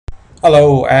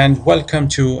Hello and welcome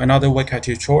to another Weka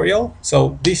tutorial.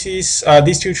 So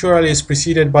this tutorial is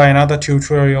preceded by another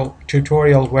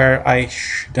tutorial where I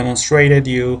demonstrated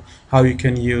you how you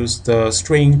can use the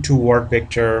string to word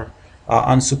vector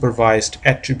unsupervised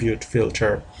attribute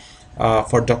filter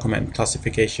for document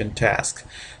classification task.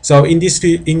 So in this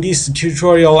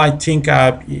tutorial, I think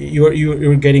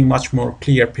you're getting much more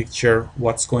clear picture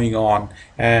what's going on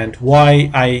and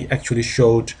why I actually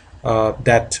showed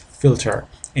that filter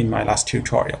in my last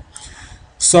tutorial.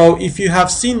 So if you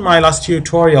have seen my last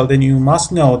tutorial, then you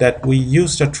must know that we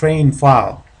used a train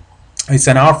file. It's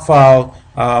an R file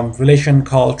relation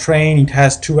called train. It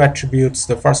has two attributes.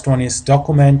 The first one is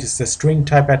document, it's the string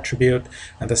type attribute,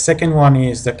 and the second one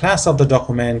is the class of the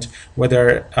document,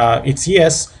 whether it's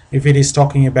yes if it is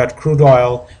talking about crude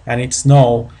oil, and it's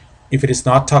no if it is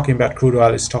not talking about crude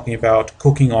oil, it's talking about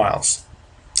cooking oils.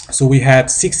 So we had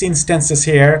 6 instances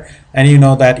here, and you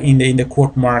know that in the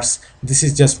quote marks, this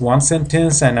is just one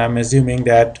sentence, and I'm assuming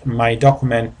that my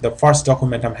document, the first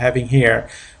document I'm having here,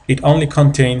 it only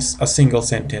contains a single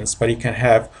sentence, but it can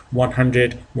have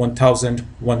 100, 1000,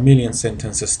 1 million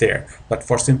sentences there. But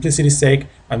for simplicity's sake,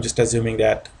 I'm just assuming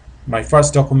that my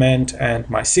first document and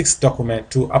my sixth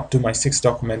document up to my sixth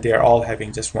document, they are all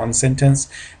having just one sentence,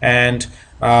 and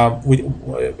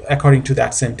according to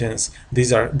that sentence,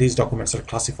 these documents are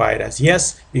classified as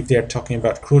yes if they're talking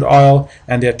about crude oil,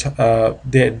 and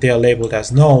they're labeled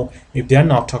as no if they're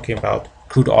not talking about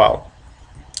crude oil.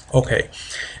 Okay,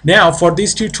 now for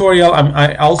this tutorial,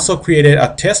 I also created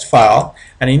a test file,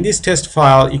 and in this test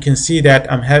file you can see that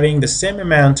I'm having the same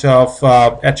amount of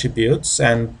attributes,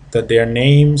 and that their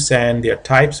names and their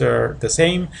types are the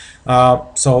same.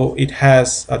 So it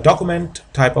has a document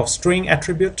type of string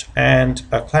attribute and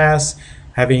a class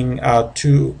having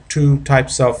two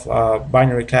types of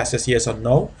binary classes, yes or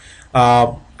no,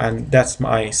 and that's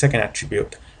my second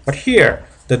attribute. But here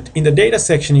in the data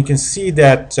section, you can see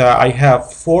that I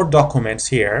have 4 documents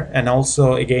here, and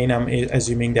also again I'm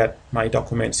assuming that my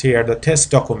documents here, the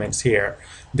test documents here,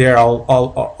 they're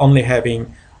all only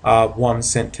having one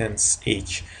sentence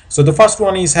each. So the first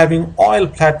one is having oil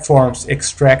platforms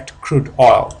extract crude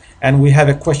oil, and we have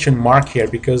a question mark here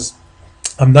because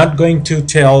I'm not going to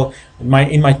tell in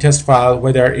my test file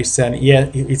whether it's a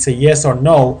yes or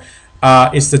no.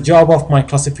 It's the job of my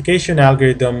classification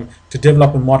algorithm to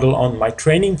develop a model on my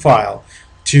training file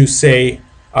to say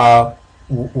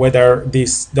whether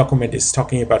this document is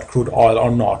talking about crude oil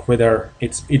or not, whether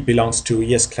it belongs to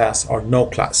yes class or no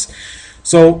class.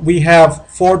 So we have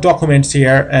 4 documents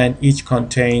here, and each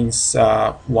contains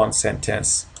one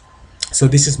sentence. So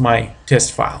this is my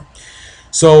test file.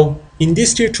 So in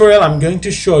this tutorial, I'm going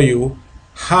to show you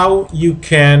how you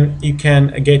can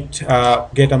get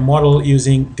a model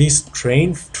using this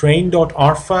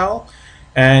train.r file,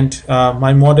 and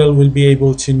my model will be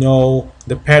able to know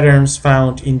the patterns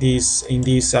found in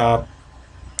these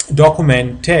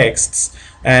document texts,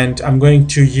 and I'm going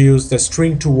to use the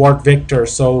string to word vector.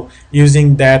 So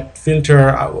using that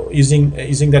filter,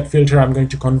 using that filter, I'm going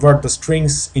to convert the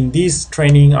strings in these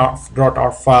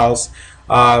training.r files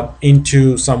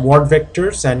into some word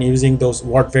vectors, and using those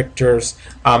word vectors,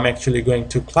 I'm actually going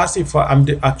to classify. I'm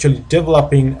actually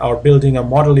developing or building a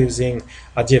model using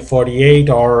a J48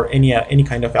 or any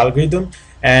kind of algorithm,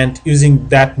 and using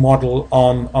that model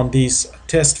on this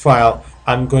test file,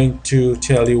 I'm going to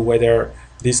tell you whether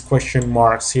these question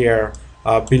marks here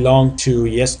belong to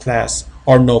yes class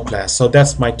or no class. So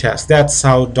that's my test. That's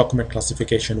how document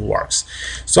classification works.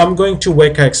 So I'm going to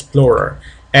Weka Explorer,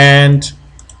 and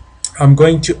I'm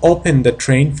going to open the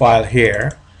train file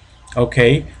here.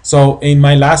 Okay, so in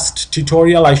my last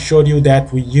tutorial I showed you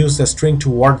that we use a string to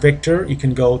word vector. You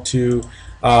can go to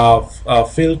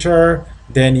filter,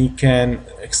 then you can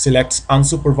select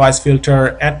unsupervised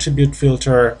filter, attribute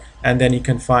filter, and then you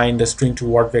can find the string to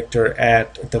word vector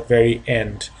at the very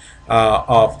end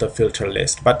of the filter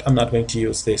list. But I'm not going to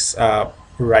use this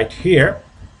right here.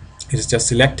 It is just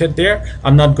selected there.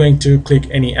 I'm not going to click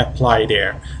any apply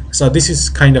there. So this is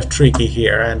kind of tricky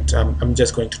here, and I'm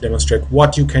just going to demonstrate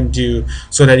what you can do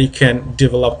so that you can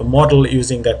develop a model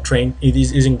using that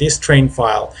using this train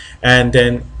file, and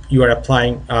then you are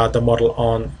applying the model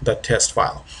on the test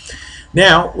file.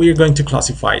 Now we are going to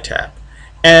classify tab,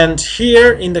 and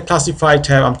here in the classify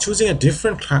tab, I'm choosing a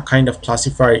different kind of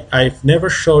classifier. I've never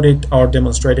showed it or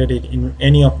demonstrated it in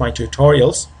any of my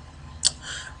tutorials.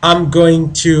 I'm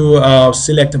going to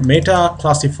select meta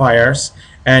classifiers,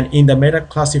 and in the meta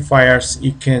classifiers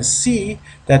you can see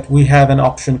that we have an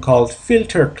option called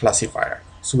filtered classifier.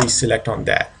 So we select on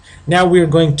that. Now we're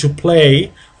going to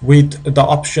play with the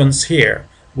options here.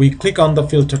 We click on the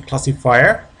filtered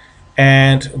classifier,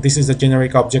 and this is a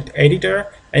generic object editor,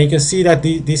 and you can see that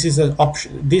this is an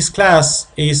option. This class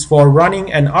is for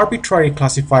running an arbitrary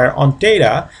classifier on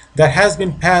data that has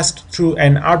been passed through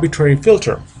an arbitrary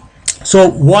filter. So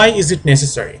why is it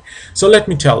necessary? So let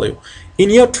me tell you. In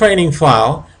your training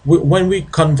file, when we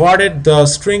converted the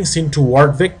strings into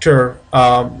word vector,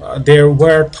 there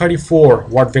were 34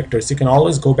 word vectors. You can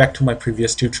always go back to my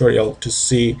previous tutorial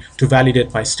to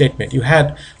validate my statement. You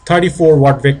had 34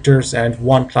 word vectors and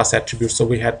 1 class attribute, so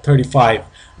we had 35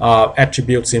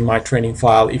 attributes in my training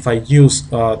file if I use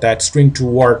that string to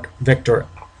word vector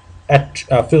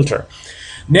filter.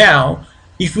 Now,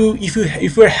 if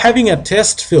we're having a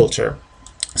test filter,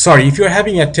 sorry, if you're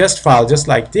having a test file just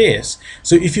like this,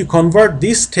 so if you convert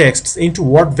these texts into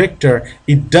word vector,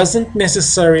 it doesn't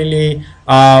necessarily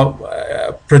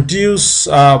produce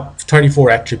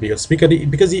 34 attributes,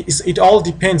 because it all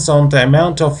depends on the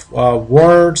amount of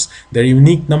words, the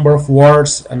unique number of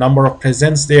words, a number of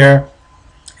presents there,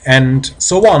 and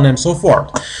so on and so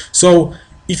forth. So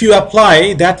if you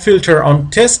apply that filter on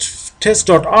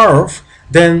test.arf,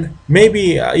 then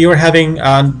maybe you're having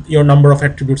your number of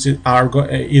attributes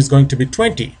is going to be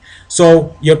 20.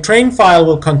 So your train file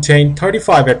will contain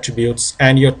 35 attributes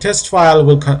and your test file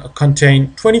will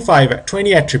contain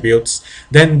 20 attributes.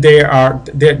 Then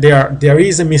there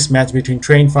is a mismatch between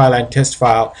train file and test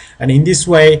file, and in this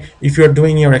way, if you're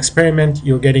doing your experiment,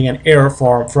 you're getting an error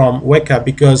from Weka,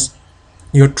 because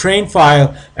your train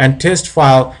file and test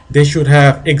file, they should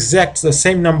have exact the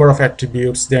same number of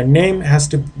attributes. The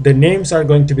names are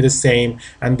going to be the same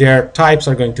and their types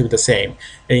are going to be the same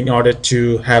in order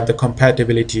to have the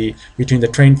compatibility between the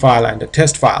train file and the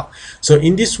test file. So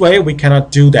in this way we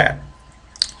cannot do that.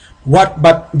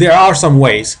 But there are some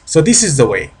ways. So this is the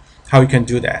way how you can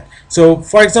do that. So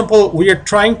for example, we are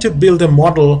trying to build a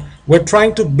model. We're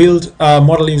trying to build a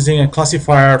model using a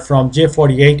classifier from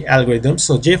J48 algorithm.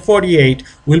 So J48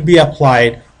 will be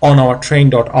applied on our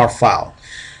train.r file.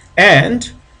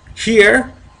 And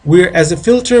here, as a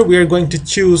filter, we are going to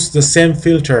choose the same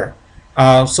filter.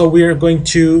 So we are going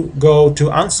to go to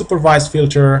unsupervised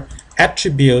filter,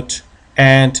 attribute,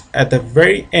 and at the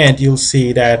very end, you'll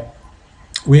see that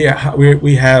we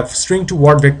have string to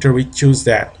word vector. We choose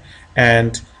that,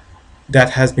 and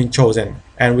that has been chosen,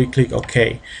 and we click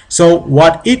OK. So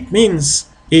what it means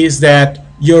is that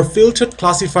your filtered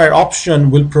classifier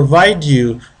option will provide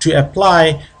you to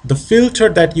apply the filter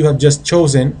that you have just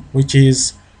chosen, which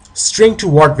is string to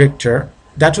word vector.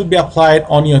 That will be applied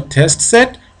on your test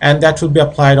set, and that will be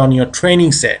applied on your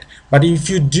training set. But if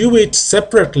you do it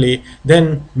separately,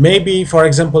 then maybe, for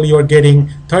example, you're getting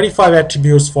 35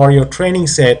 attributes for your training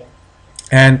set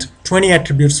and 20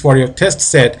 attributes for your test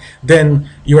set, then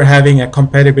you're having a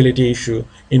compatibility issue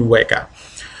in Weka.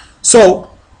 So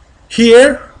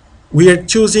here we are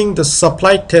choosing the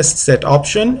supply test set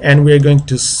option, and we're going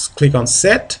to click on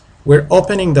set. We're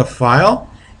opening the file,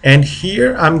 and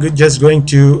here I'm just going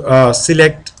to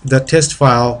select the test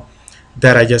file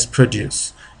that I just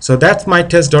produced. So that's my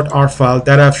test.r file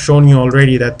that I've shown you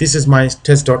already, that this is my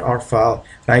test.r file.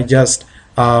 I just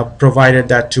provided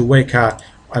that to Weka.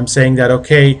 I'm saying that,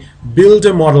 okay, build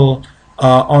a model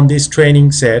on this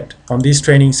training set,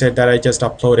 that I just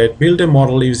uploaded. Build a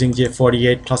model using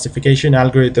J48 classification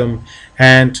algorithm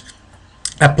and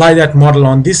apply that model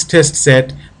on this test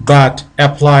set, but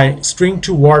apply string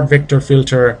to word vector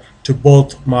filter to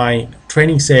both my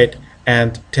training set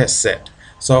and test set.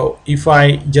 So if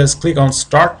I just click on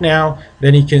start now,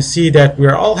 then you can see that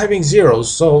we're all having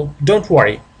zeros. So don't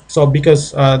worry. So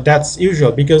because that's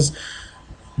usual, because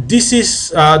this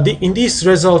is in this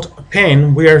result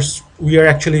pane, we are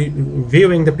actually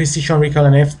viewing the precision recall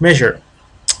and F measure,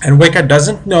 and Weka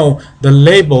doesn't know the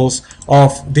labels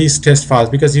of these test files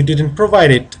because you didn't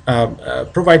provide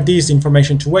these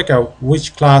information to Weka,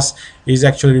 which class is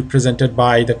actually represented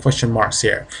by the question marks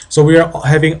here. So we are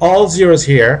having all zeros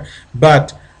here,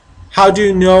 but how do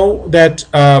you know that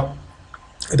how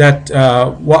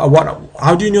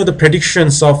do you know the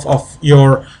predictions of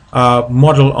your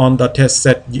model on the test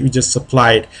set you just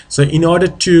supplied? So in order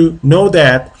to know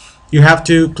that, you have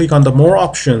to click on the more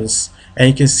options, and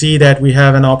you can see that we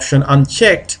have an option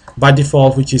unchecked by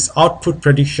default, which is output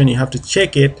prediction. You have to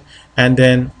check it and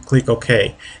then click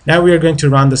OK. Now we are going to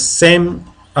run the same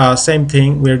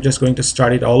thing. We're just going to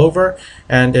start it all over,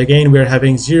 and again we're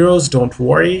having zeros. Don't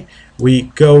worry. We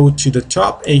go to the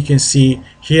top, and you can see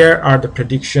here are the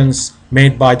predictions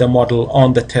made by the model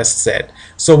on the test set.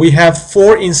 So we have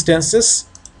 4 instances.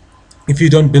 If you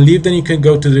don't believe, then you can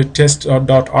go to the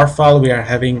test.r file. We are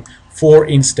having 4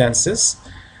 instances,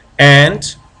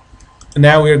 and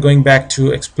now we are going back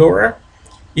to Explorer,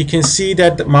 you can see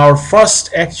that our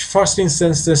first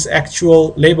instance's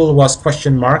actual label was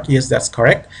question mark. Yes, that's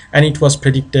correct, and it was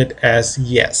predicted as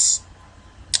yes.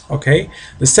 Okay,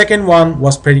 the second one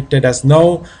was predicted as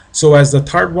no, so as the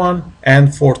third one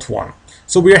and fourth one.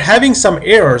 So we're having some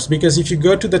errors because if you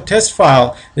go to the test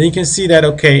file, then you can see that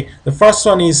okay, the first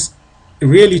one is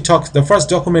the first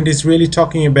document is really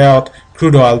talking about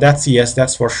crude oil. That's yes,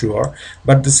 that's for sure.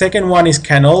 But the second one is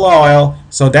canola oil,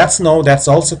 so that's no, that's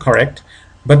also correct.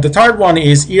 But the third one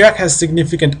is Iraq has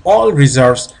significant oil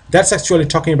reserves. That's actually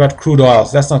talking about crude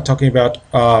oils. That's not talking about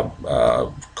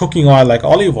cooking oil like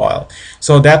olive oil.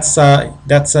 So that's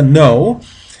a no.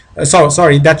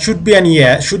 Sorry, that should be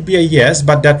a yes,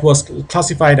 but that was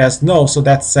classified as no, so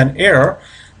that's an error.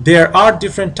 There are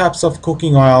different types of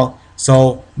cooking oil,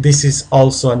 so this is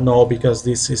also a no because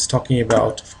this is talking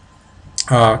about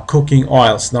cooking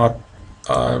oils, not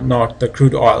the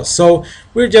crude oil. So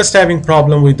we're just having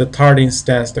problem with the third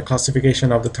instance, the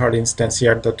classification of the third instance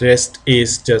here. The rest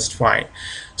is just fine.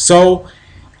 So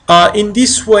in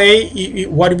this way,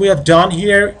 what we have done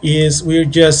here is we're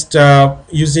just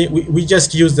we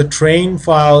just use the train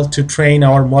file to train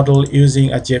our model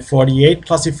using a J48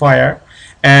 classifier,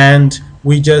 and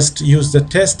we just use the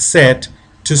test set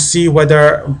to see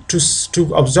whether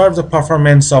to observe the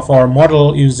performance of our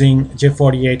model using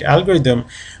J48 algorithm.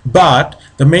 But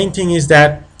the main thing is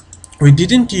that we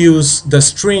didn't use the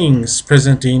strings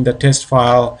present in the test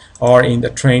file or in the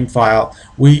train file.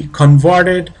 We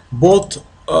converted both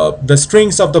the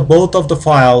strings of both of the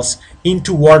files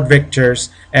into word vectors,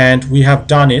 and we have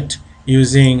done it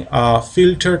using a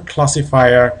filtered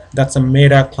classifier. That's a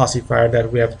meta classifier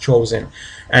that we have chosen,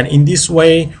 and in this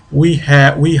way we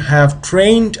have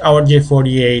trained our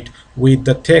J48 with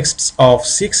the texts of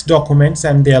 6 documents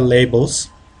and their labels,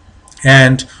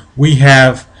 and we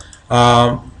have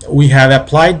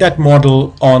applied that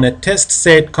model on a test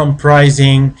set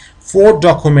comprising 4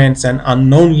 documents and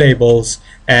unknown labels,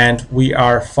 and we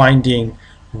are finding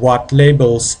what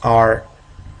labels are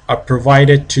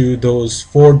provided to those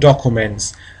 4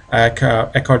 documents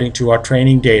according to our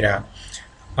training data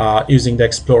using the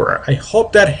Explorer. I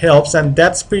hope that helps, and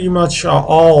that's pretty much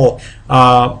all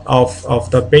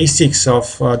of the basics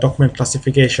of document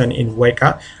classification in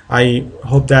Weka. I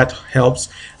hope that helps.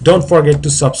 Don't forget to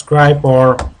subscribe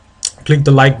or click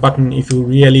the like button if you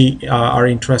really are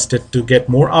interested to get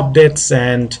more updates,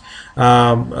 and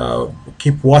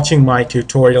keep watching my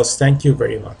tutorials. Thank you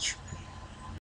very much.